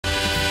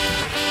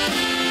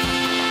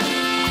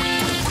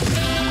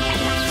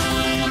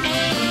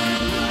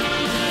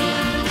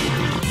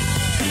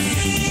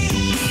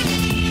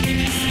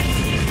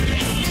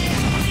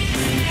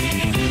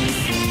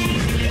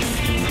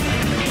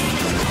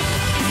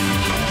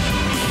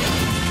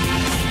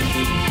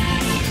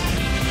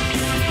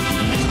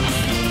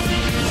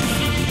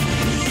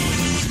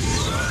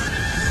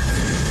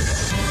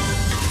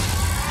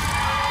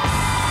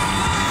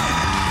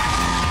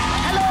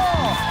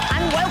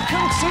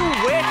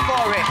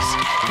for it.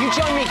 You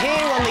join me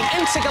here on the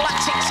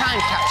Intergalactic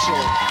Time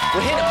Capsule.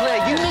 We're here to play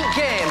a unique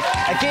game,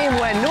 a game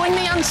where knowing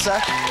the answer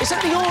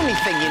isn't the only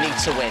thing you need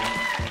to win.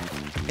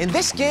 In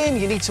this game,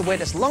 you need to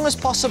wait as long as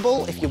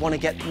possible if you want to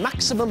get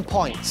maximum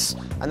points.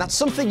 And that's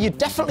something you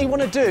definitely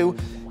want to do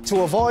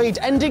to avoid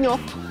ending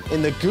up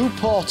in the goo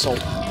portal.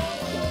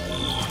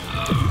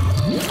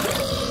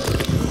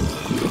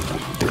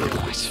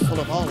 It's full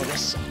of all of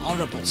this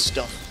horrible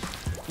stuff.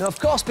 Now, of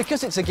course,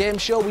 because it's a game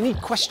show, we need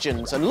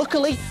questions. And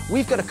luckily,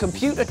 we've got a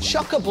computer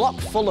chock-a-block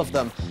full of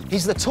them.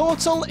 He's the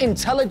total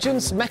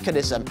intelligence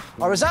mechanism,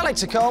 or as I like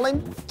to call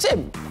him,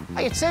 Tim.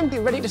 Hiya, Tim.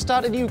 You ready to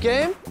start a new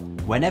game?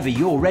 Whenever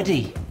you're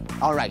ready.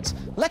 All right,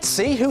 let's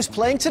see who's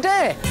playing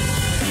today.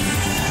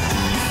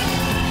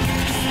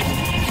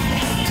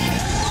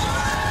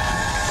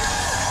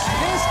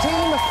 Here's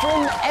team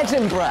from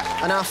Edinburgh,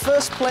 and our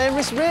first player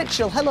is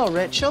Rachel. Hello,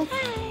 Rachel.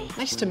 Hi.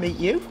 Nice to meet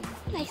you.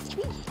 Nice to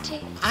meet you too.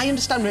 I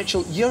understand,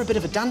 Rachel, you're a bit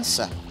of a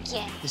dancer.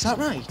 Yeah. Is that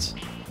right?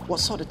 What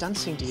sort of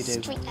dancing do you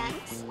do? Street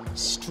dance.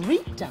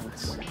 Street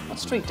dance?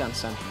 What's street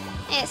dancing?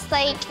 It's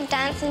like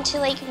dancing to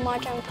like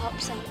modern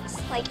pop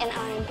songs, like in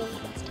R&B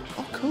and stuff.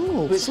 Oh,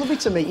 cool. It's lovely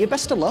to meet you.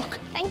 Best of luck.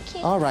 Thank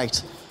you. All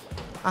right.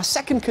 Our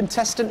second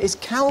contestant is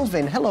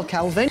Calvin. Hello,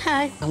 Calvin.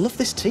 Hi. I love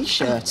this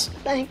T-shirt.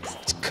 Thanks.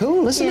 It's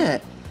cool, isn't Yeah.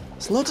 it?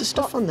 There's loads of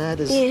stuff on there.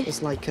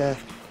 There's like a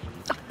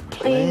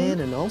plane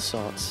and all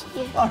sorts.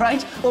 Yeah. All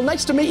right. Well,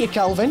 nice to meet you,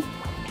 Calvin.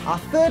 Our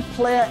third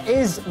player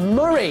is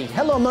Murray.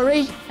 Hello,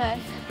 Murray. Hi.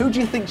 Who do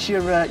you think's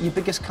your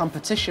biggest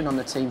competition on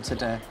the team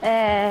today?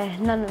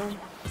 None of them.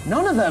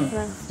 None of them?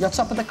 No. You're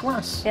top of the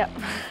class? Yep.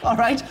 All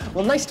right.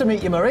 Well, nice to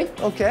meet you, Murray.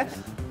 OK.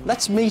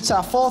 Let's meet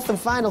our fourth and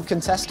final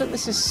contestant.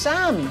 This is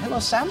Sam. Hello,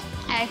 Sam.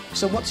 Hi.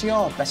 So what's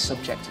your best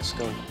subject at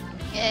school?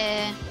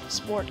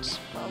 Sports,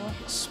 probably.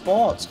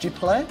 Sports. Do you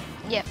play?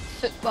 Yeah,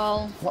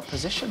 football, What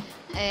position?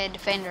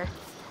 defender,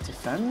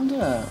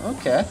 Defender.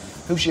 OK.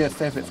 Who's your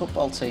favourite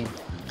football team?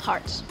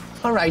 Hearts.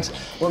 All right.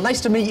 Well,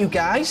 nice to meet you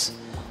guys.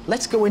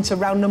 Let's go into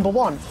round number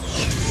one.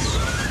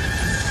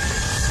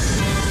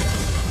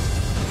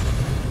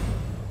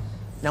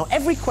 Now,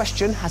 every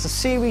question has a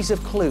series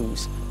of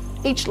clues,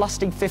 each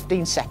lasting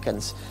 15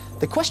 seconds.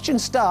 The question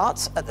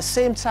starts at the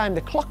same time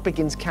the clock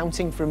begins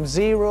counting from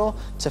 0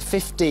 to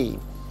 15.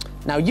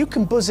 Now, you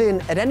can buzz in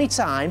at any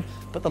time,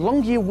 but the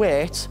longer you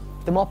wait,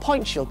 the more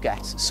points you'll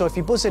get. So if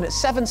you buzz in at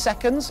 7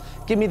 seconds,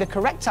 give me the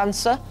correct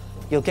answer,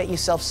 you'll get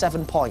yourself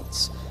 7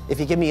 points. If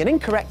you give me an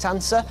incorrect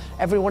answer,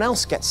 everyone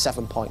else gets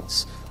 7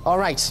 points. All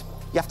right,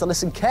 you have to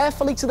listen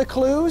carefully to the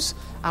clues,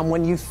 and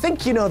when you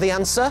think you know the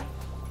answer,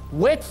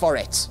 wait for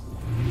it.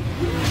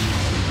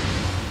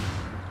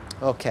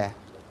 OK,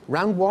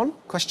 round one,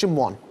 question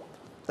one.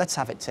 Let's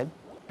have it, Tim.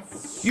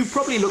 You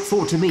probably look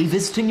forward to me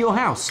visiting your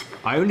house.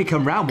 I only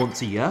come round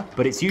once a year,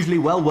 but it's usually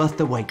well worth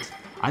the wait.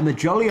 I'm a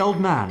jolly old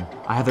man.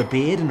 I have a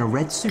beard and a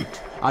red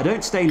suit. I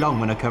don't stay long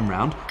when I come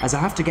round, as I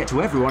have to get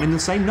to everyone in the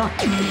same night.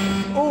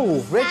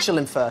 Oh, Rachel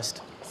in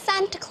first.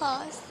 Santa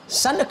Claus.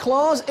 Santa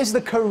Claus is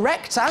the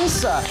correct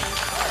answer.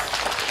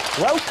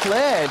 Well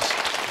played.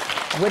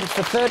 Waited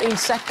for 13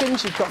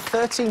 seconds, you've got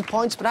 13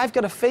 points, but I've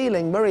got a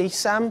feeling, Murray,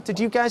 Sam, did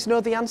you guys know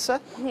the answer?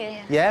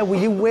 Yeah. Yeah, were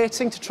you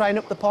waiting to try and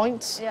up the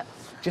points? Yeah.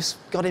 Just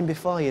got in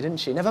before you,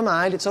 didn't she? Never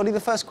mind, it's only the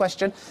first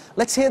question.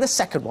 Let's hear the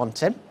second one,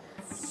 Tim.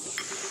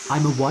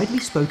 I'm a widely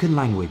spoken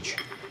language.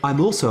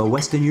 I'm also a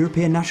Western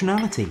European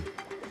nationality.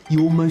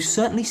 You will most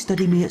certainly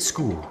study me at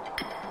school.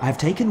 I have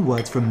taken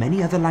words from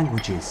many other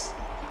languages.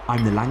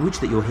 I'm the language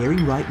that you're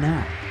hearing right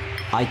now.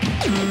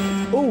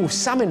 Oh,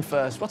 Sam in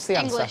first. What's the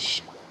answer?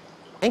 English.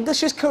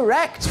 English is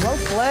correct. Well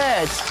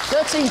played.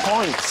 13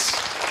 points.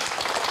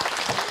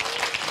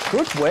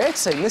 Good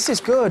waiting. This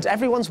is good.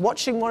 Everyone's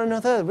watching one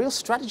another. Real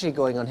strategy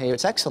going on here.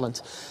 It's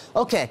excellent.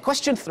 OK,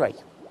 question 3.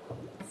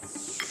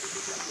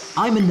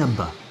 I'm a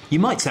number. You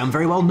might sound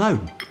very well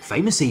known,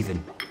 famous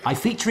even. I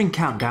feature in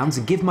countdowns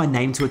and give my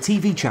name to a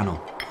TV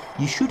channel.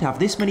 You should have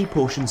this many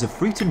portions of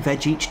fruit and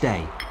veg each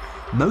day.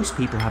 Most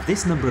people have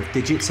this number of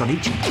digits on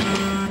each...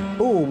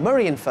 Oh,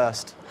 Murray in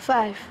first.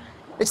 5.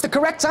 It's the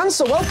correct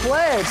answer. Well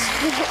played.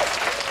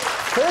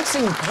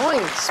 13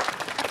 points.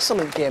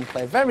 Excellent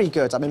gameplay. Very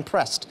good. I'm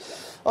impressed.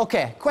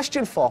 OK,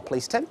 question 4,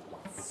 please, Tim.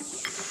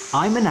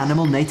 I'm an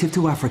animal native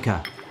to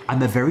Africa.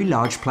 I'm a very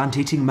large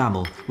plant-eating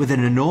mammal with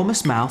an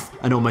enormous mouth,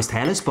 an almost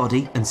hairless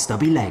body and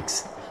stubby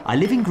legs. I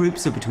live in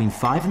groups of between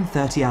 5 and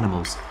 30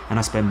 animals, and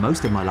I spend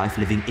most of my life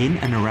living in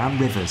and around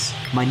rivers.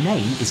 My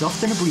name is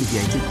often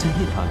abbreviated to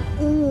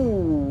Hippo.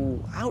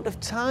 Ooh, out of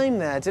time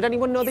there. Did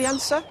anyone know the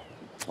answer?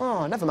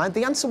 Oh, never mind.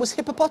 The answer was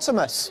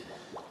hippopotamus.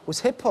 It was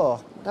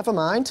hippo. Never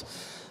mind.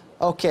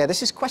 OK,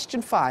 this is question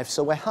 5,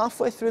 so we're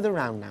halfway through the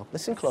round now.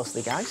 Listen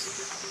closely,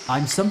 guys.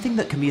 I'm something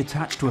that can be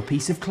attached to a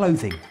piece of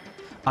clothing.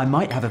 I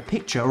might have a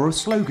picture or a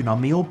slogan on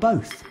me or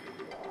both.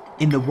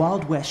 In the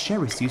Wild West,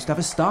 sheriffs used to have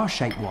a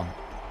star-shaped one.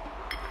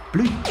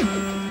 Blue.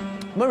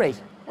 Murray.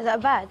 Is that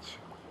a badge?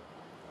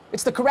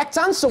 It's the correct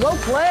answer. Well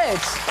played.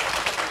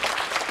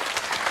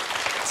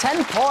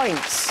 10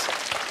 points.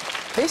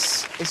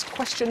 This is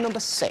question number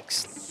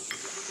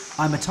 6.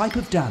 I'm a type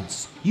of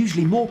dance,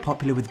 usually more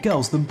popular with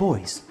girls than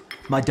boys.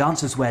 My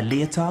dancers wear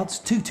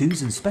leotards,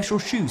 tutus and special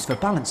shoes for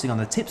balancing on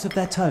the tips of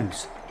their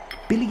toes.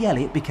 Billy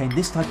Elliot became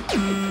this type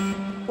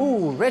of...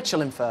 Ooh,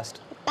 Rachel in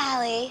first.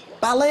 Ballet.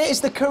 Ballet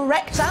is the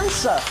correct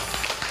answer.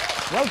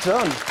 Well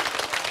done.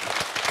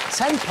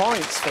 10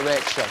 points for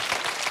Rachel.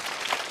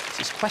 This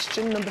is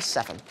question number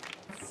 7.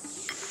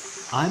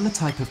 I'm a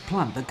type of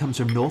plant that comes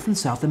from North and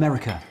South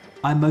America.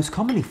 I'm most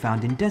commonly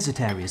found in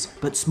desert areas,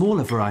 but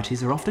smaller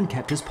varieties are often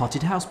kept as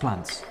potted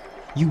houseplants.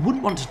 You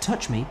wouldn't want to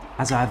touch me,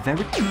 as I have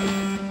very...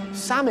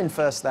 Sam in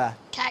first there.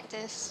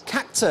 Cactus.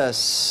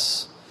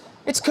 Cactus.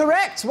 It's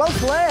correct. Well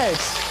played.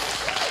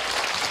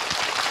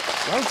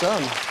 Well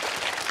done.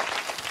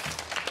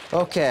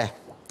 OK,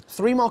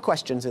 3 more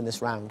questions in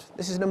this round.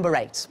 This is number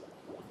 8.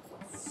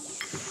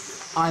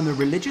 I'm a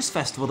religious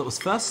festival that was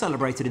first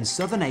celebrated in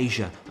Southern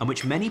Asia and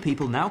which many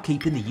people now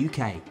keep in the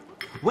UK.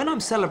 When I'm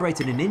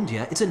celebrated in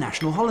India, it's a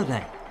national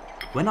holiday.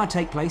 When I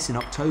take place in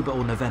October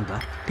or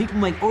November, people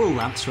make oil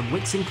lamps from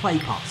wicks in clay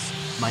pots.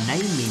 My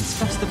name means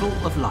Festival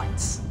of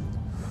Lights.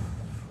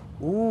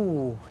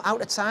 Ooh,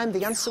 out of time.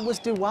 The answer was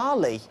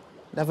Diwali.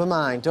 Never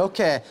mind.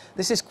 OK,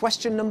 this is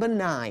question number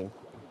 9.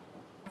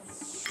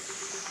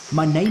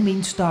 My name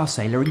means Star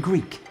Sailor in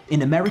Greek.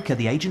 In America,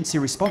 the agency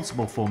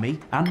responsible for me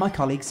and my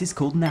colleagues is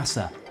called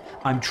NASA.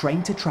 I'm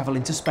trained to travel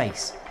into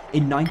space.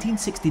 In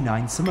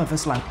 1969, some of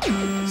us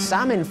landed...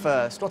 Sam in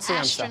first. What's the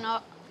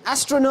Astronaut. answer?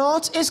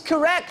 Astronaut is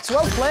correct.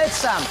 Well played,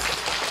 Sam.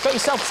 Got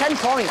yourself 10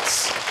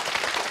 points.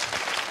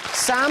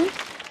 Sam,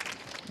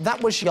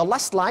 that was your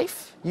last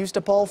life. Used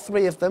up all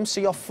 3 of them, so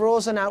you're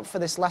frozen out for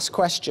this last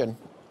question.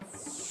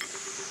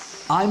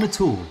 I'm a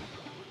tool.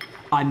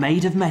 I'm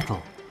made of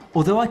metal.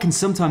 Although I can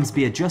sometimes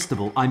be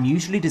adjustable, I'm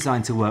usually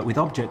designed to work with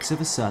objects of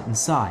a certain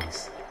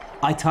size.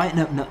 I tighten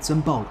up nuts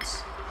and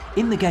bolts.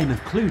 In the game of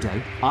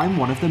Cluedo, I'm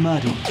one of the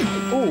murderers.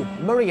 Ooh,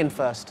 Murray in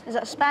first. Is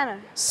that a spanner?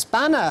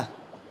 Spanner.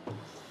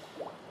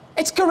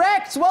 It's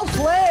correct. Well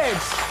played.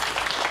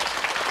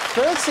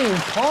 13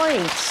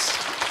 points.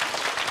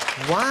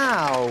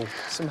 Wow,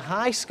 some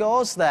high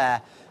scores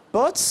there.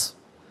 But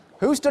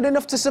who's done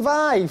enough to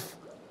survive?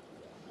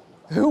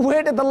 Who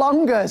waited the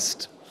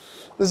longest?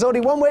 There's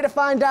only one way to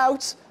find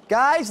out.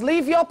 Guys,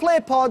 leave your play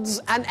pods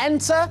and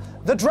enter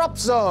the drop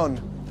zone.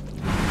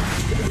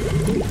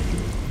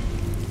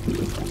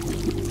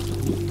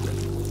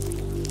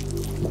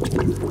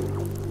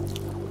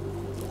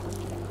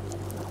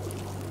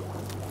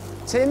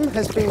 Tim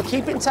has been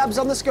keeping tabs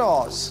on the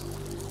scores.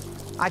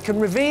 I can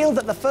reveal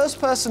that the first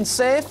person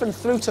safe and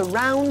through to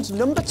round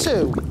number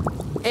 2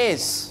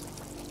 is...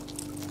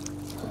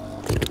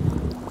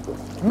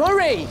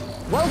 Murray!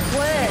 Well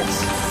played.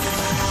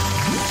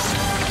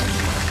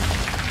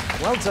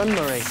 Well done,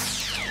 Murray.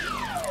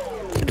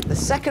 The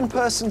second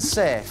person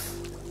safe,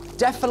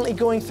 definitely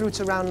going through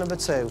to round number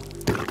 2,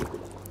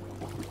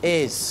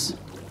 is...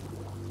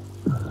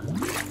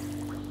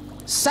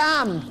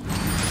 Sam!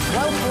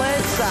 Well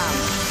played, Sam.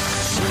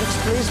 He looks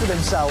pleased with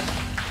himself.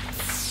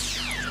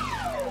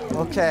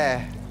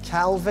 OK,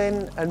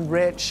 Calvin and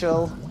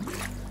Rachel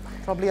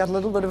probably had a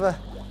little bit of a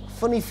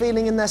funny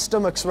feeling in their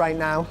stomachs right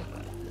now.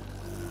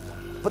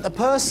 But the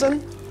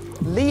person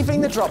leaving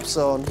the drop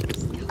zone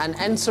and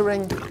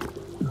entering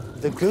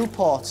the goo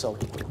portal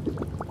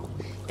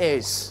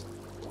is...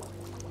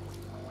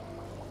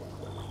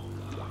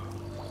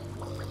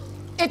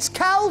 It's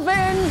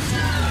Calvin!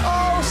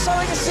 Oh,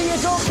 sorry to see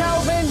you go,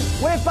 Calvin.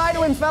 Wave bye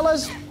to him,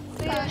 fellas.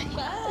 Bye.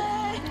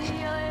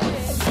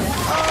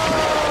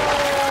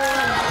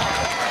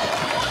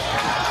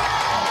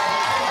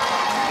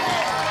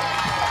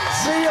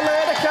 See you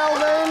later,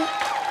 Calvin.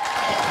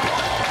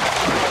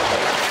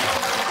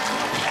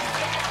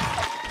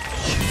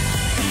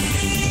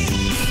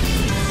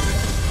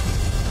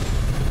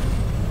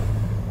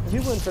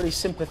 You weren't very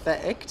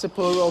sympathetic to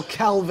poor old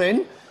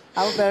Calvin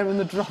out there in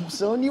the drop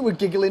zone. You were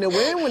giggling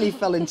away when he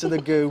fell into the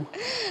goo.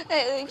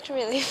 It looked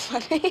really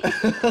funny.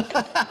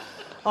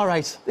 All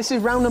right, this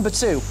is round number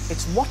 2.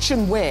 It's watch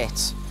and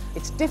wait.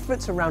 It's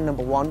different to round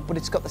number 1, but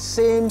it's got the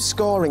same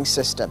scoring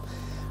system.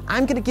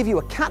 I'm going to give you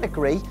a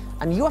category,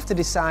 and you have to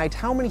decide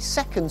how many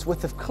seconds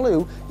worth of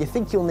clue you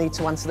think you'll need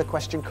to answer the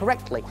question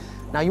correctly.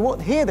 Now, you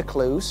won't hear the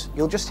clues,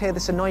 you'll just hear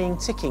this annoying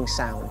ticking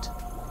sound.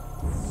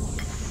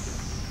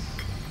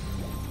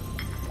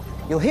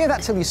 You'll hear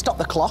that till you stop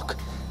the clock,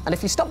 and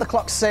if you stop the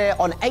clock, say,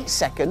 on 8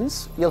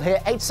 seconds, you'll hear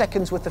 8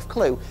 seconds worth of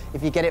clue.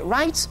 If you get it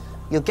right,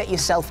 you'll get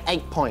yourself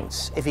 8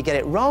 points. If you get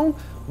it wrong,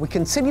 we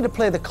continue to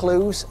play the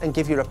clues and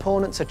give your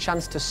opponents a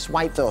chance to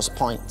swipe those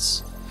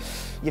points.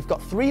 You've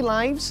got 3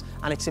 lives,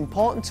 and it's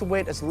important to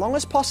wait as long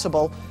as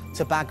possible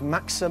to bag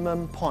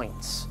maximum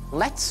points.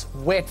 Let's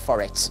wait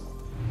for it.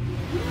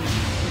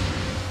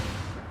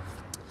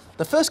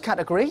 The first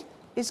category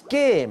is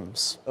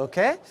games,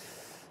 OK?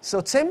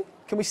 So, Tim,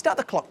 can we start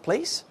the clock,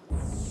 please?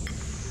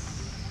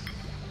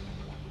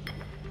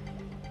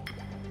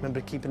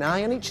 Remember to keep an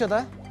eye on each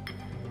other,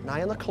 an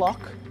eye on the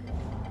clock.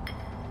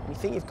 You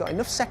think you've got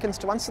enough seconds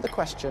to answer the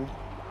question.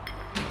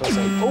 They'll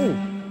say, oh,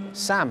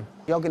 Sam,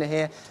 you're going to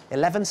hear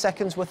 11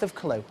 seconds worth of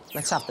clue.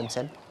 Let's have them,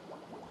 Tim.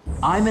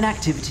 I'm an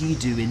activity you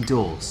do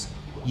indoors.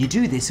 You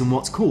do this in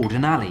what's called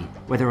an alley,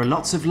 where there are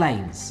lots of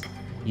lanes.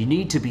 You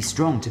need to be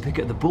strong to pick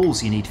up the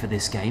balls you need for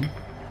this game,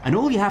 and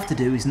all you have to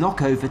do is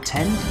knock over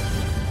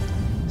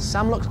 10.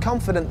 Sam looked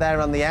confident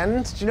there on the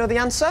end. Do you know the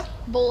answer?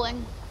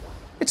 Bowling.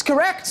 It's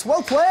correct.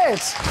 Well played.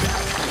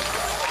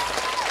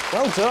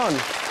 Well done.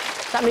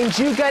 That means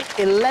you get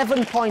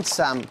 11 points,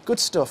 Sam. Good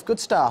stuff, good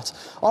start.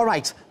 All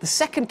right, the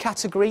second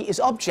category is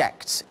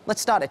objects.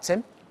 Let's start it,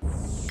 Tim.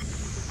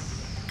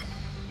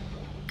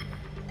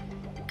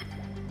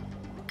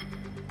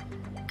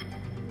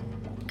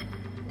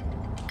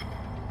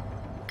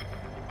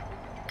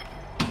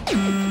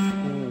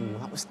 Ooh,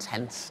 that was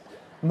tense.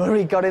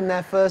 Murray got in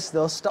there first,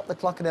 though. Stop the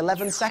clock at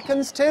 11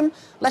 seconds. Tim,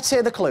 let's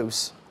hear the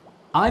clues.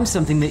 I'm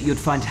something that you'd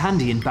find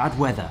handy in bad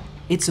weather.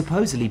 It's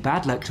supposedly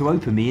bad luck to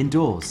open me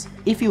indoors.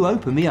 If you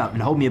open me up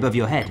and hold me above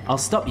your head, I'll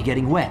stop you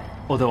getting wet.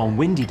 Although on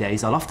windy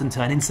days, I'll often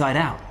turn inside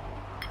out.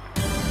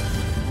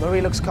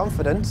 Murray looks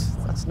confident.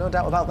 That's no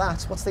doubt about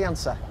that. What's the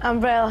answer?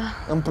 Umbrella.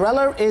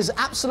 Umbrella is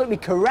absolutely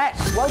correct.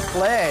 Well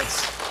played.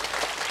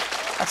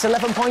 That's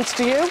 11 points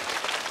to you.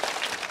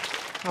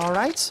 All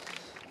right.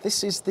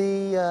 This is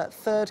the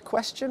third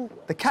question.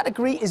 The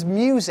category is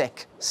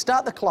music.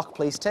 Start the clock,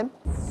 please, Tim.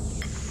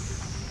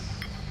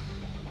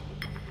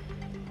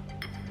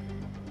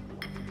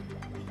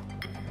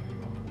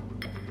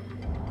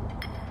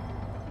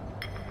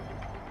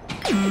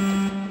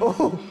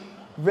 Oh,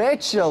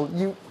 Rachel,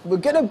 you were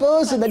going to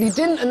buzz and then you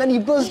didn't, and then you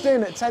buzzed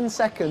in at 10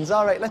 seconds.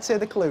 All right, let's hear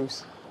the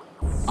clues.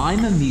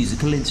 I'm a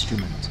musical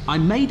instrument.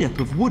 I'm made up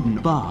of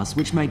wooden bars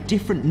which make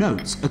different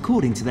notes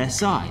according to their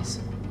size.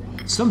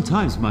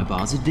 Sometimes my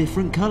bars are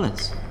different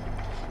colours.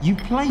 You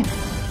play them.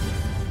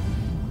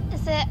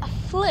 Is it a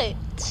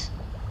flute?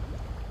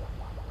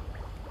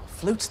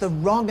 Flute's the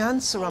wrong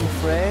answer, I'm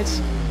afraid.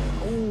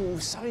 Oh,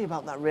 sorry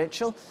about that,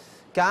 Rachel.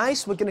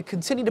 Guys, we're going to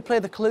continue to play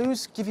the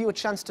clues, give you a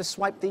chance to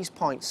swipe these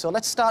points. So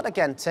let's start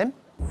again, Tim.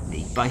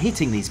 By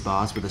hitting these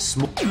bars with a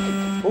small...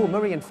 Oh,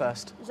 Murray in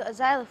first. Is it a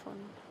xylophone?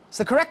 It's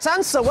the correct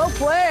answer. Well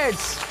played.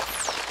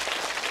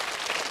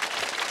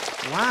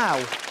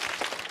 Wow.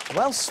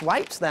 Well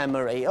swiped there,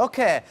 Murray.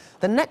 OK,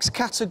 the next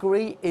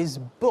category is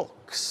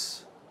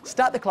books.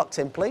 Start the clock,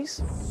 Tim,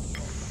 please.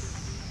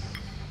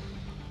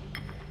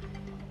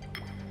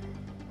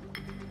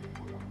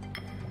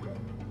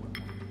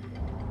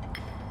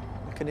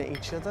 Looking at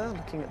each other,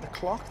 looking at the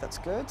clock, that's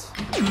good.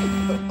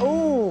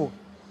 Oh,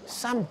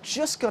 Sam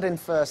just got in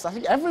first. I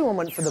think everyone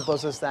went for the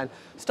buzzers then.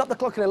 Stop the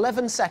clock at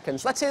 11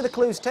 seconds. Let's hear the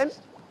clues, Tim.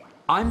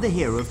 I'm the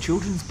hero of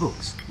children's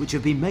books, which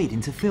have been made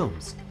into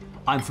films.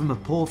 I'm from a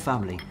poor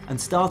family and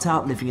start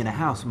out living in a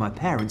house with my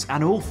parents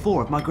and all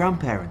 4 of my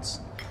grandparents,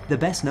 the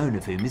best known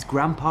of whom is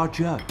Grandpa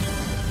Joe.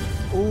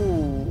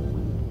 Ooh,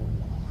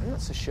 I'm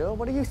not so sure.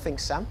 What do you think,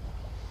 Sam?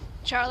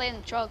 Charlie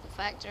and the Chocolate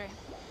Factory.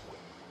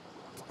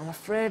 I'm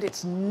afraid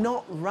it's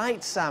not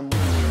right, Sam.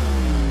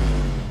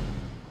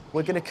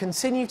 We're going to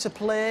continue to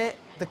play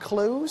the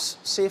clues,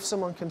 see if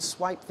someone can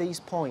swipe these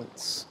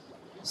points.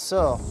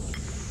 So,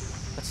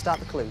 let's start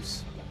the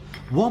clues.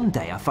 One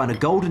day I find a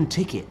golden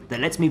ticket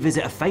that lets me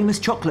visit a famous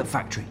chocolate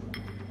factory.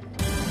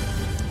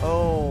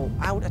 Oh,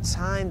 out of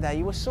time there.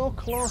 You were so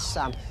close,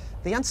 Sam.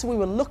 The answer we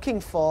were looking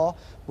for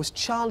was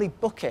Charlie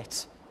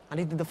Bucket. I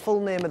needed the full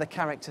name of the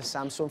character,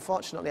 Sam, so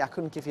unfortunately I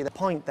couldn't give you the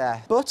point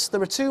there. But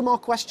there are 2 more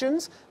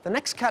questions. The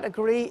next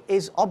category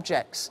is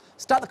objects.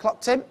 Start the clock,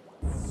 Tim.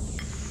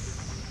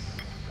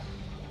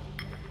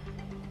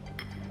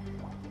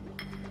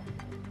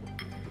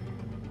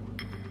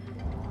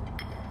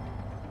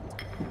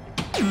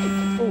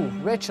 Oh,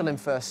 Rachel in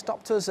first.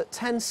 Stopped us at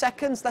 10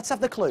 seconds. Let's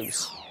have the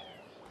clues.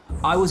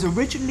 I was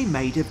originally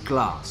made of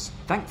glass.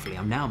 Thankfully,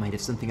 I'm now made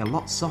of something a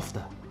lot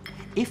softer.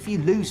 If you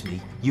lose me,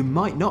 you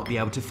might not be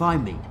able to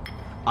find me.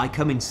 I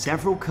come in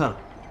several colours.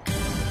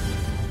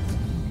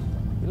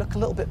 You look a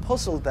little bit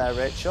puzzled there,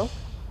 Rachel.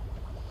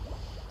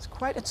 It's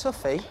quite a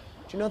toughie. Do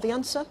you know the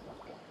answer?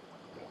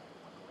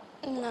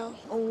 No.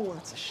 Oh,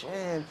 that's a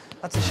shame.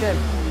 That's a shame.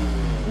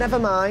 Never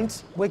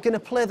mind. We're going to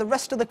play the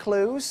rest of the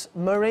clues.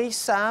 Murray,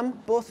 Sam,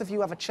 both of you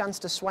have a chance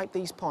to swipe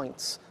these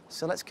points.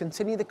 So let's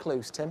continue the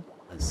clues, Tim.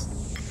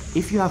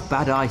 If you have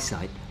bad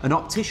eyesight, an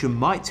optician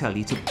might tell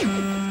you to...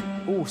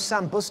 Oh,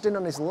 Sam buzzed in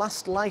on his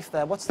last life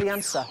there. What's the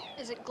answer?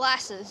 Is it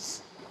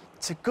glasses?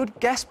 It's a good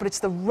guess, but it's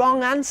the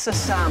wrong answer,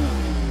 Sam.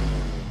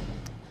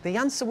 The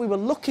answer we were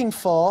looking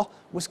for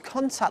was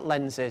contact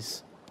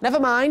lenses. Never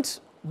mind.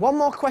 One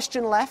more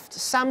question left.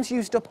 Sam's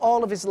used up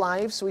all of his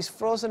lives, so he's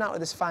frozen out of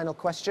this final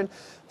question.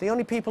 The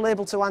only people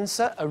able to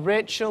answer are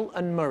Rachel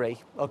and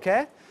Murray,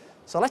 OK?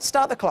 So let's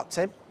start the clock,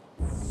 Tim.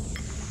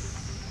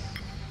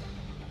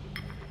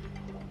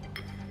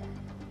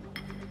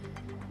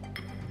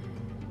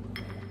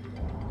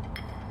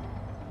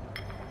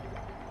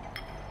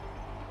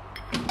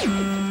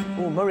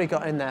 Oh, Murray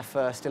got in there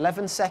first.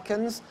 11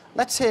 seconds.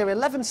 Let's hear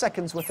 11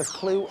 seconds worth of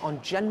clue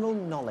on general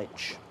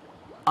knowledge.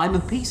 I'm a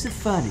piece of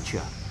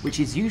furniture, which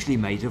is usually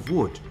made of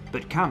wood,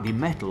 but can be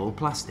metal or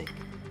plastic.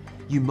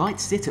 You might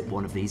sit at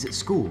one of these at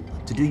school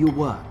to do your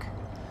work.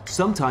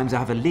 Sometimes I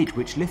have a lid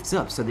which lifts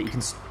up so that you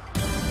can...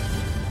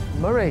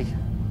 Murray,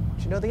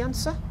 do you know the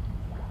answer?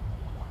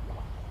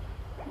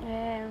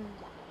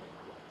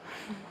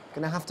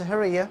 Gonna have to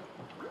hurry you.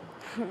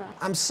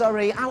 I'm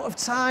sorry, out of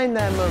time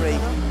there, Murray.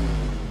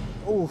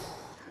 Ooh,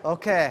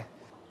 OK.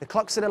 The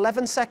clock's at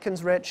 11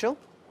 seconds, Rachel.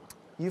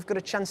 You've got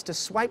a chance to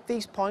swipe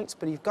these points,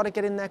 but you've got to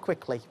get in there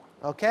quickly,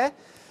 OK?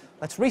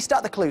 Let's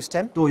restart the clues,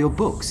 Tim. Or your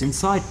books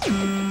inside...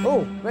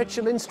 Oh,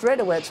 Rachel in straight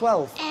away at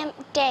 12.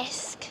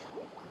 Desk.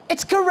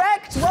 It's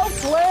correct! Well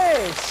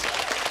played!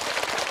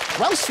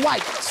 Well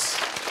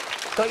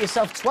swiped. Got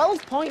yourself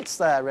 12 points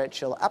there,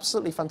 Rachel.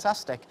 Absolutely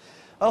fantastic.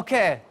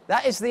 OK,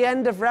 that is the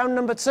end of round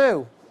number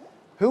 2.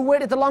 Who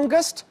waited the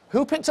longest?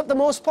 Who picked up the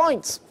most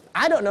points?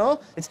 I don't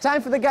know. It's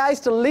time for the guys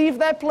to leave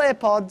their play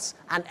pods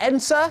and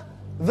enter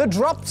the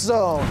drop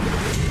zone.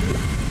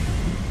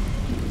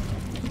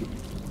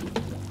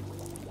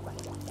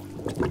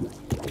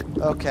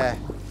 OK.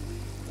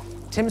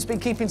 Tim's been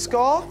keeping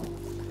score.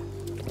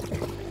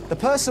 The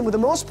person with the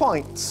most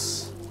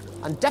points,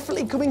 and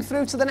definitely coming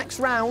through to the next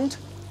round,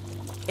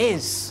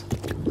 is...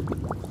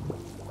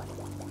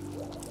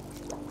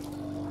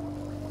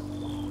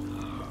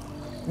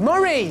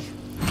 Murray!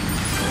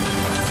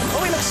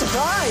 Oh, he looks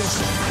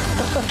surprised.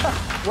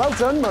 Well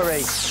done,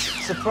 Murray.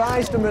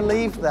 Surprised and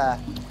relieved there.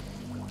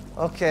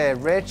 OK,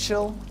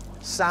 Rachel,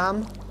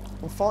 Sam,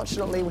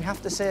 unfortunately, we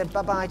have to say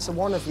bye-bye to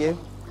one of you.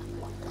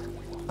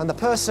 And the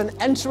person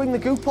entering the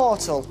goo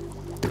portal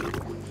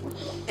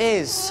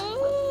is...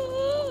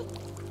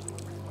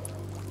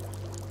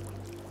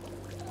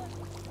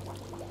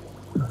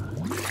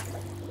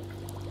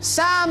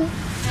 Sam!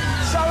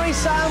 Sorry,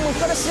 Sam, we've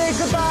got to say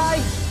goodbye.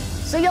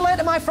 See you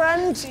later, my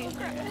friend.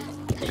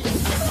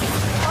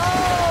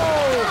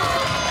 Oh!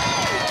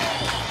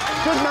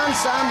 Good man,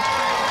 Sam.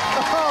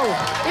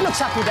 Oh, he looks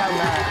happy down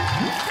there.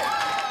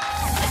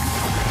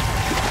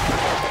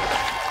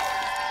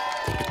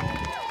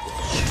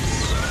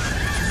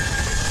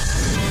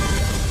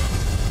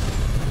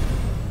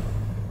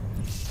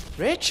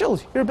 Rachel,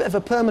 you're a bit of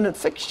a permanent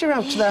fixture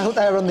out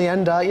there on the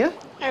end, aren't you?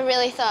 I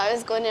really thought I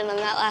was going in on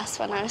that last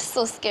one. I was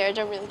so scared.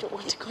 I really don't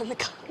want to go in the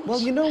car.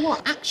 Well, you know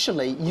what?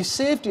 Actually, you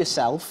saved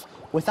yourself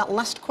with that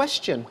last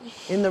question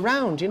in the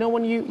round. You know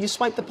when you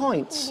swipe the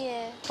points?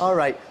 Yeah. All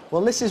right.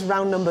 Well, this is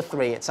round number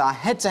 3. It's our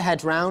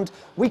head-to-head round.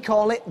 We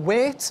call it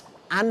Wait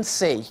and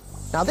See.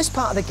 Now, this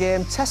part of the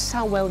game tests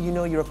how well you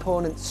know your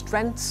opponent's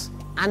strengths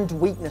and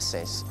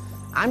weaknesses.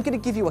 I'm going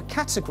to give you a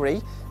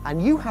category,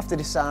 and you have to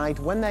decide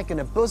when they're going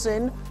to buzz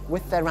in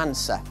with their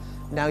answer.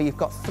 Now, you've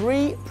got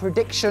 3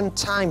 prediction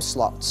time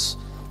slots.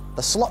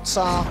 The slots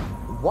are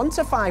 1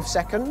 to 5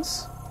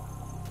 seconds,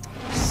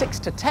 6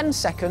 to 10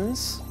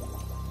 seconds,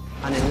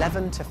 and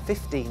 11 to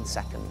 15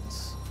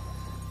 seconds.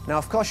 Now,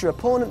 of course, your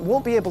opponent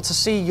won't be able to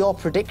see your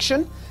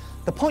prediction.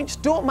 The points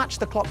don't match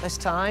the clock this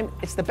time.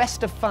 It's the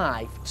best of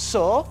 5.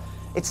 So,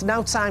 it's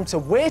now time to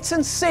wait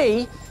and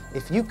see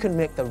if you can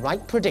make the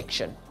right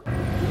prediction.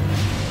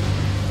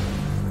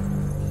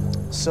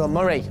 So,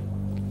 Murray,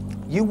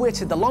 you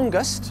waited the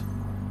longest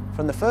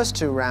from the first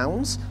 2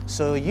 rounds,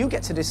 so you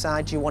get to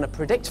decide, do you want to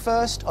predict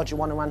first or do you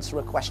want to answer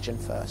a question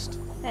first?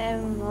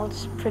 I'll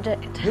just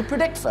predict. You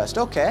predict first,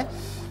 OK.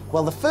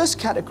 Well, the first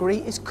category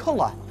is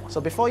colour.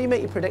 So before you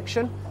make your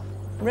prediction,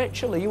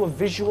 Rachel, are you a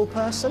visual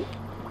person?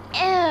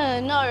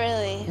 Not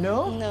really.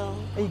 No? No.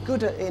 Are you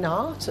good in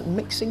art, at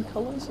mixing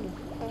colours?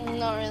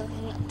 Not really.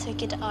 I'm not too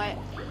good at art.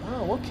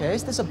 Oh, OK.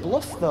 There's a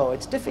bluff, though.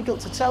 It's difficult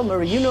to tell,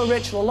 Murray. You know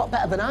Rachel a lot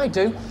better than I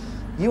do.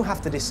 You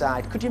have to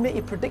decide. Could you make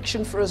your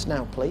prediction for us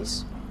now,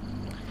 please?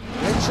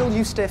 Rachel,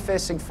 you stay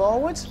facing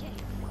forward.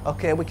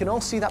 OK, we can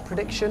all see that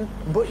prediction,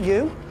 but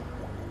you.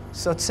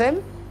 So,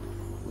 Tim,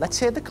 let's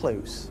hear the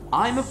clues.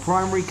 I'm a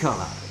primary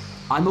colour.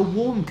 I'm a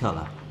warm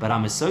colour, but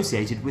I'm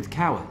associated with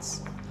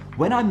cowards.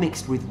 When I'm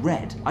mixed with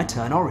red, I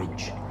turn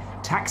orange.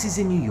 Taxis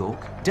in New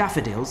York,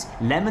 daffodils,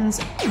 lemons...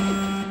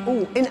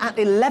 Oh, in at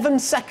 11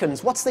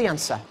 seconds. What's the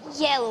answer?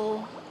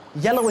 Yellow.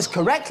 Yellow is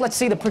correct. Let's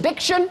see the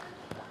prediction.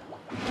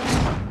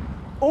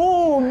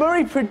 Oh,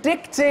 Murray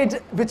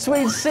predicted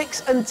between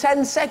 6 and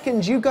 10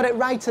 seconds. You got it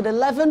right at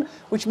 11,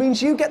 which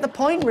means you get the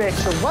point,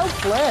 Rachel. Well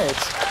played.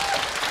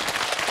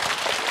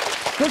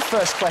 Good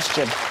first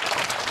question.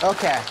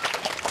 OK.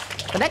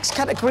 The next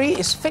category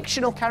is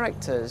fictional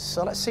characters.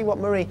 So let's see what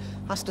Murray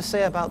has to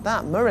say about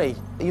that. Murray,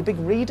 are you a big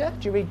reader?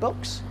 Do you read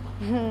books?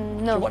 No.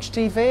 Do you watch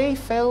TV,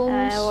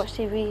 films? I watch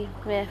TV,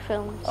 yeah,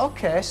 films.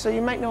 OK, so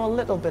you might know a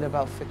little bit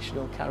about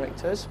fictional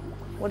characters.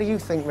 What do you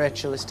think,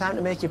 Rachel? It's time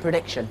to make your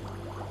prediction.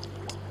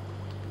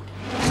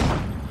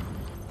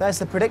 There's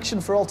the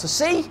prediction for all to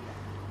see.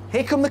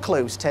 Here come the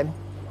clues, Tim.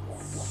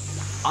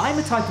 I'm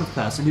a type of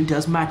person who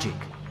does magic.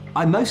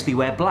 I mostly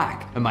wear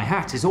black, and my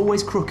hat is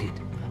always crooked.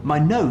 My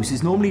nose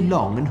is normally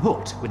long and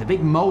hooked, with a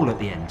big mole at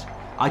the end.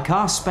 I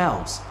cast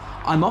spells.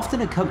 I'm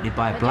often accompanied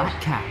by a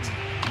black cat.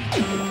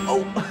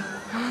 Oh,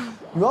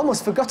 you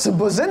almost forgot to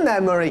buzz in there,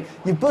 Murray.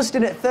 You buzzed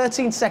in at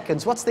 13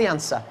 seconds. What's the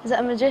answer? Is that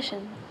a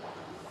magician?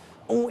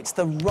 Oh, it's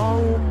the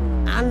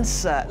wrong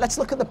answer. Let's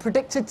look at the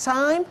predicted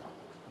time.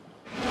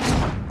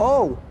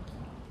 Oh,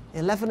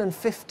 11 and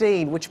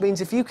 15, which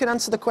means if you can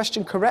answer the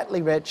question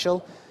correctly,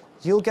 Rachel,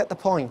 you'll get the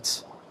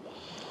point.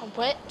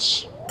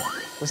 Which?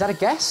 Was that a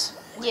guess?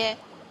 Yeah.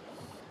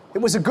 It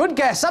was a good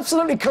guess,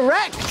 absolutely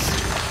correct.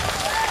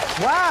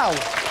 Wow.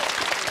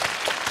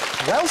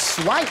 Well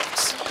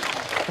swiped.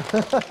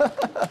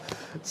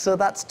 So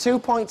that's 2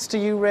 points to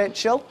you,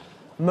 Rachel.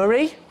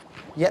 Murray,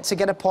 yet to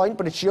get a point,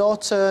 but it's your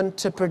turn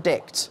to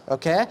predict,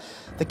 OK?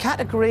 The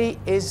category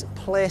is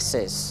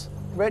places.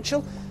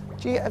 Rachel,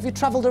 have you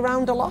travelled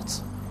around a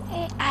lot?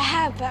 I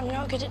have, but I'm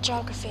not good at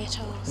geography at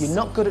all. You're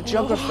not good at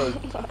geography?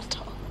 Not at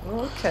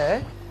all.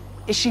 OK.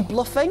 Is she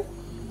bluffing?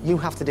 You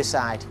have to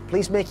decide.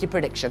 Please make your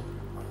prediction.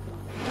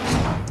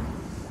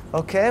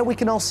 OK, we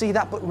can all see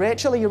that, but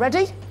Rachel, are you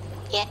ready?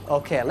 Yeah.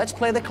 OK, let's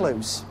play the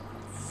clues.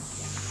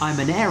 I'm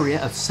an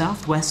area of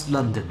southwest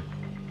London.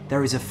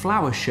 There is a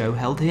flower show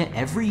held here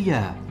every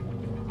year.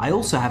 I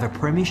also have a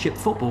Premiership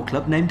football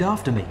club named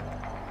after me.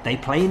 They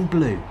play in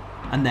blue,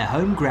 and their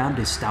home ground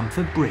is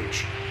Stamford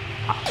Bridge.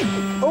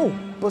 Oh,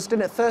 buzzed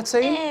in at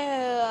 13.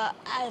 I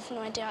have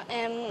no idea.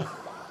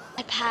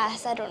 I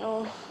pass, I don't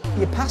know.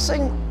 You're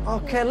passing?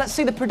 OK, let's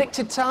see the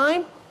predicted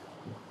time.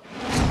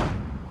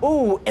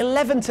 Oh,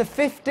 11 to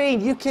 15.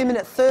 You came in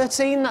at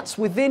 13. That's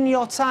within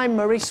your time,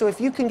 Murray. So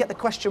if you can get the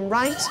question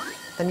right,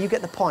 then you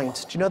get the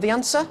point. Do you know the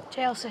answer?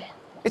 Chelsea.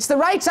 It's the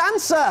right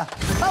answer.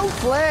 Well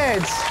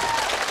played.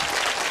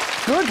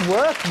 Good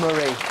work,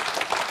 Murray.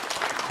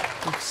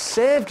 You've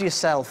saved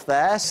yourself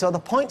there. So the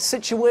point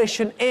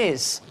situation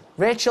is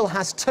Rachel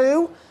has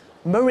 2,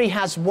 Murray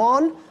has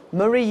 1.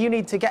 Murray, you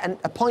need to get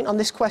a point on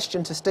this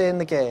question to stay in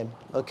the game,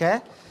 OK?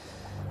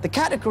 The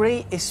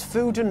category is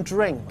food and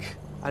drink.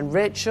 And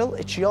Rachel,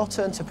 it's your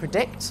turn to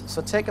predict.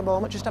 So take a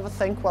moment, just have a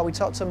think while we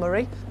talk to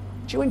Murray.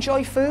 Do you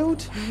enjoy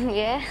food?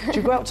 Yeah. Do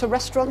you go out to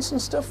restaurants and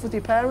stuff with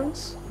your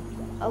parents?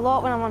 A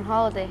lot when I'm on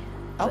holiday.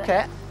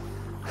 OK.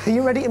 Are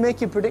you ready to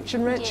make your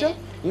prediction, Rachel? Yeah.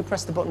 You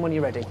press the button when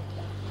you're ready.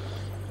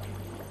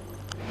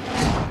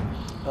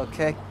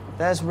 OK,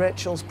 there's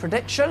Rachel's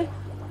prediction.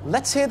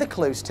 Let's hear the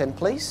clues, Tim,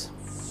 please.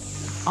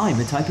 I'm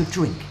a type of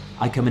drink.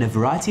 I come in a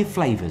variety of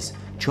flavours.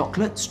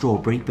 Chocolate,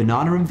 strawberry,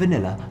 banana and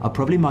vanilla are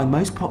probably my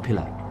most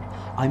popular.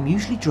 I'm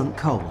usually drunk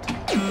cold.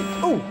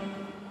 Oh,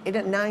 in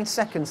at 9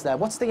 seconds there.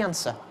 What's the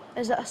answer?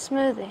 Is it a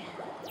smoothie?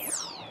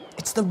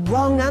 It's the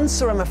wrong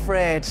answer, I'm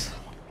afraid.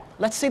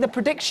 Let's see the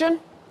prediction.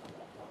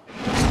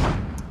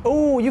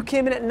 Oh, you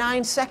came in at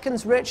 9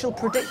 seconds. Rachel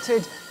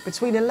predicted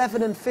between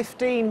 11 and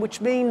 15,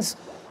 which means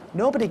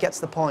nobody gets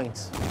the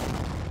point.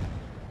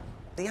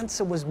 The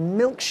answer was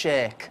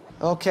milkshake.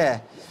 OK,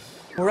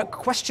 we're at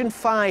question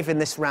 5 in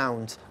this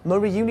round.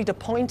 Murray, you need a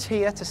point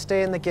here to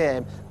stay in the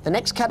game. The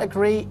next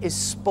category is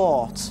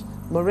sport.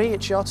 Murray,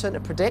 it's your turn to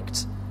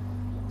predict.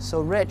 So,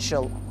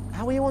 Rachel,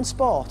 how are you on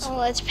sport?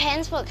 Well, it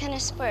depends what kind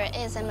of sport it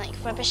is. I'm like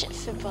rubbish at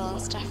football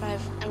and stuff. I'm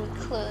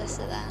clueless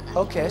at that.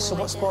 OK, so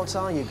what sports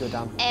are you good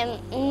at?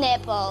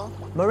 Netball.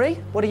 Murray,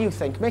 what do you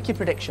think? Make your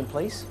prediction,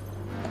 please.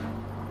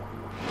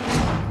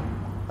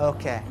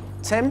 OK.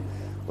 Tim,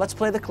 let's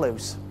play the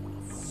clues.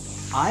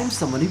 I'm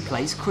someone who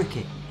plays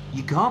cricket.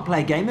 You can't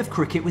play a game of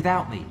cricket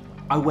without me.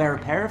 I wear a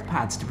pair of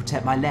pads to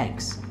protect my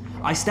legs.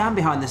 I stand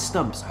behind the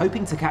stumps,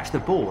 hoping to catch the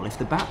ball if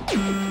the bat...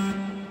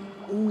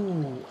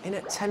 Ooh, in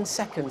at 10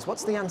 seconds.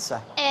 What's the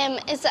answer?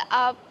 Is it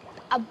a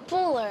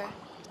bowler?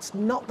 It's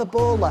not the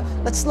bowler.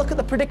 Let's look at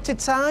the predicted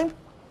time.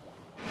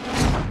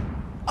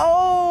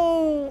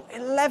 Oh,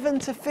 11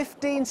 to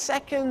 15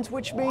 seconds,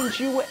 which means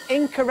you were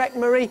incorrect,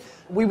 Murray.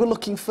 We were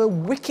looking for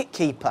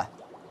wicket-keeper.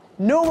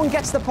 No one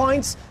gets the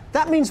points.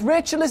 That means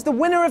Rachel is the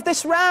winner of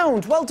this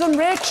round. Well done,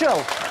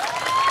 Rachel.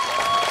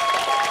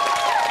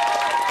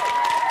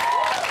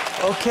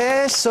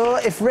 OK, so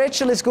if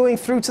Rachel is going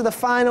through to the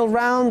final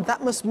round,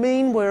 that must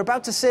mean we're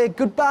about to say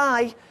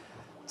goodbye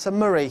to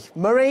Murray.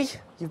 Murray,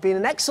 you've been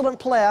an excellent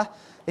player.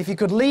 If you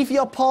could leave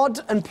your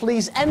pod and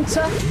please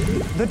enter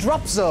the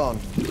drop zone.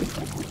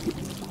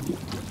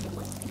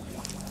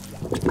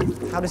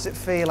 How does it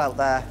feel out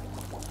there?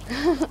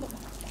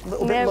 A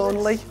little bit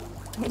lonely?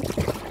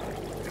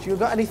 Do you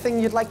got anything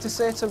you'd like to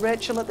say to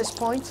Rachel at this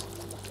point?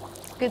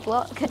 Good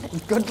luck.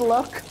 Good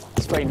luck.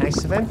 It's very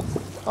nice of him.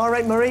 All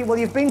right, Murray, well,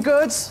 you've been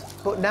good,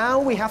 but now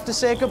we have to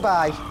say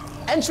goodbye.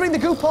 Entering the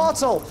Goo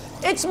portal,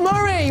 it's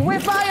Murray.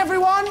 We're bye,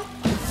 everyone.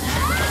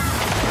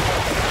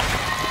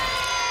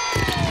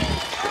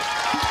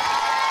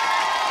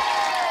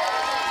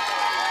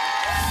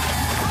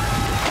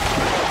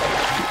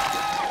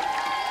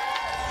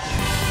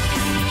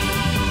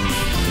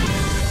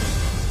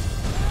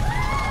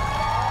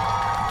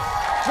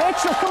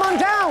 Rachel, come on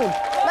down.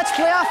 Let's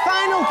play our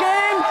final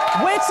game.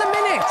 Wait a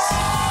minute.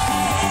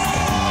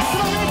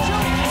 Come on,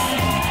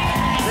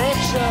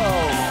 Rachel.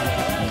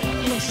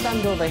 Come and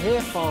stand over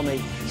here for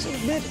me. So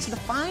you've made it to the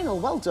final.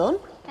 Well done.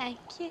 Thank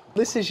you.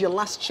 This is your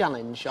last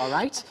challenge, all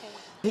right? Okay.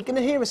 You're going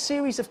to hear a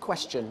series of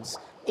questions.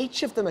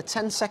 Each of them are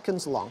 10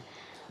 seconds long.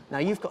 Now,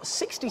 you've got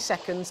 60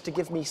 seconds to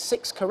give me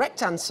 6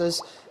 correct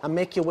answers and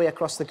make your way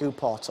across the Goo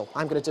portal.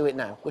 I'm going to do it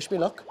now. Wish me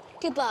luck.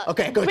 Good luck.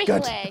 OK, good, Break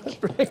good. a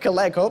leg. Break a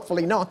leg,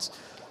 hopefully not.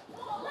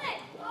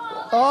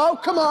 Oh,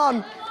 come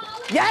on.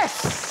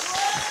 Yes!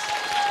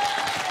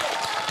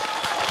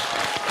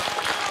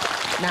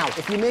 Now,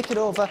 if you make it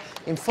over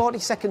in 40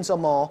 seconds or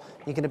more,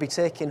 you're going to be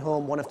taking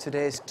home one of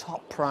today's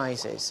top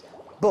prizes.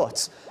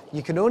 But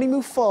you can only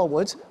move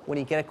forward when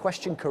you get a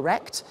question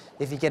correct.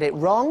 If you get it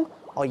wrong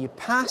or you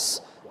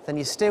pass, then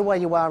you stay where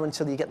you are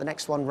until you get the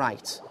next one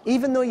right.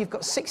 Even though you've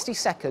got 60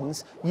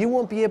 seconds, you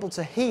won't be able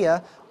to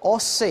hear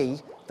or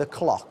see the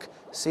clock.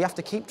 So you have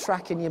to keep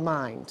track in your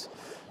mind.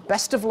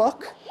 Best of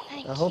luck.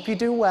 I hope you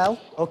do well.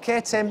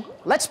 OK, Tim,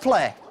 let's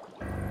play.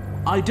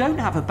 I don't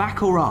have a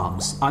back or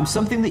arms. I'm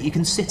something that you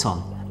can sit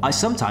on. I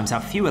sometimes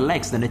have fewer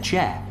legs than a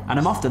chair, and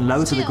I'm often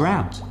lower to the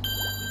ground.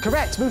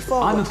 Correct, move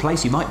forward. I'm a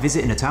place you might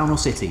visit in a town or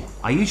city.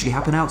 I usually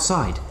happen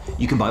outside.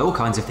 You can buy all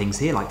kinds of things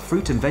here, like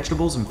fruit and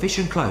vegetables and fish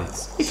and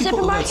clothes. If you put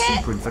the word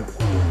super in front...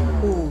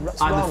 Ooh,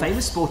 that's I'm wrong. a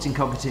famous sporting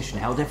competition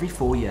held every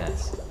 4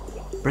 years.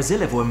 Brazil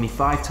have won me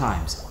 5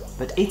 times,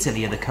 but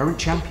Italy are the current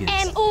champions.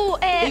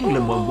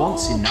 England won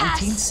once in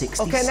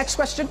 1966. OK, next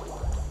question.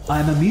 I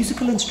am a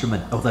musical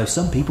instrument, although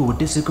some people would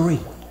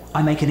disagree.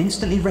 I make an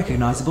instantly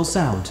recognisable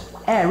sound.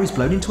 Air is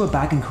blown into a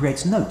bag and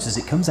creates notes as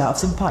it comes out of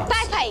some pipes.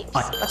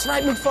 Bagpipes. That's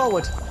right, move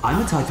forward. I'm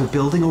a type of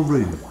building or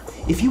room.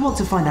 If you want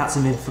to find out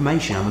some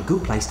information, I'm a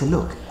good place to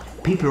look.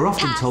 People are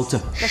often told to...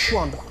 Next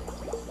one.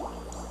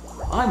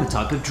 I'm a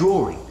type of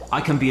drawing.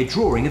 I can be a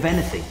drawing of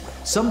anything.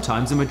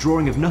 Sometimes I'm a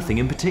drawing of nothing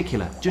in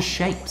particular, just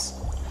shapes.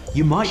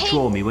 You might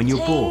draw me when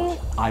you're bored.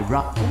 I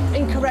run.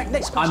 Incorrect,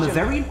 next question. I'm a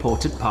very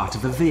important part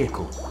of a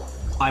vehicle.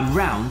 I'm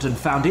round and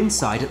found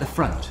inside at the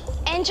front.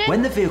 Engine.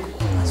 When the vehicle...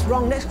 That's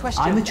wrong, next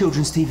question. I'm a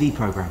children's TV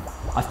programme.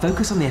 I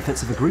focus on the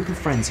efforts of a group of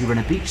friends who run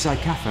a beachside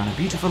cafe on a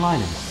beautiful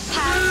island.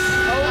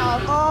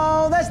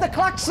 Oh, there's the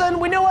klaxon.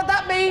 We know what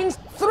that means.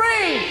 3, 2,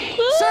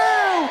 1.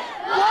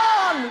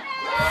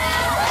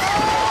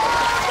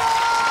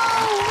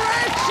 Oh,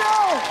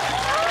 Rachel!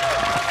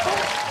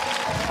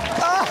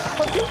 Oh,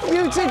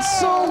 you did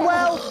so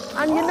well,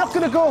 and you're not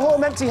going to go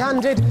home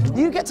empty-handed.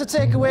 You get to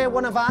take away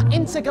one of our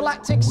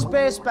intergalactic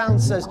space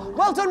bouncers.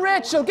 Well done,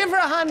 Rachel. Give her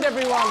a hand,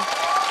 everyone.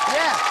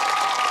 Yeah.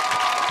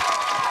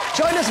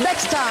 Join us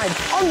next time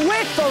on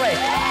Wait For It.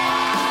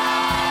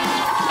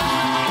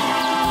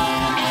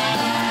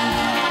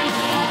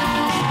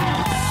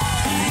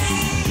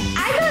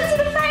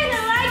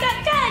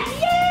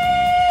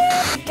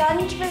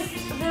 Sponge was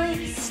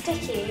really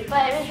sticky,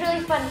 but it was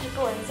really fun to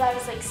go in, so I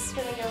was like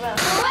spinning around.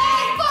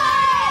 Wait for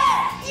it!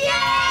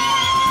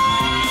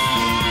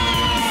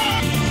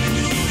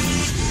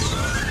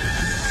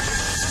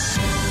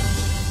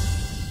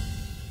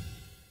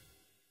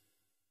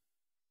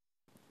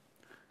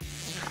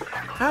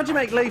 How'd you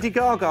make Lady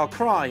Gaga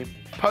cry?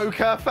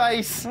 Poker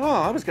face. Oh,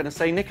 I was going to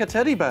say Nick a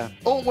teddy bear.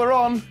 Oh, we're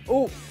on.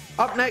 Oh,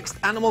 up next,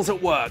 Animals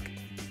at Work.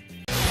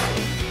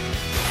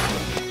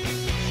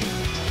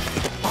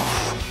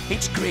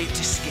 It's great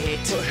to skate.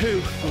 But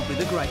who will be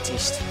the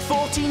greatest?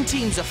 14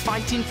 teams are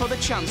fighting for the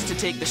chance to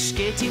take the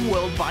skating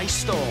world by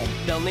storm.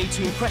 They'll need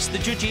to impress the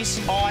judges.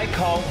 I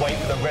can't wait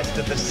for the rest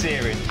of the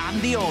series.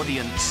 And the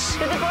audience.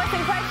 Does the voice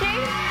impress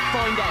you?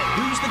 Find out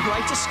who's the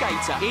greatest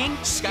skater in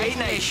Skate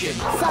Nation.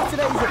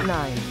 Saturdays at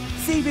 9.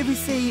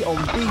 CBBC on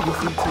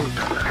BBC Two.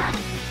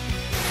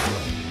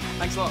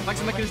 Thanks a lot. Thanks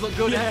for making us look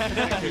good.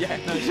 Yeah.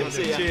 No, cheers.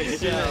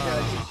 Cheers.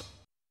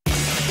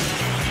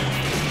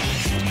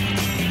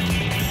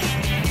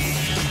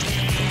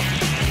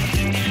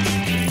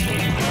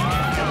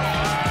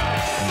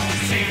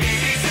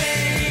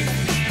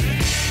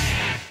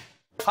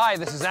 Hi,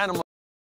 this is Animal.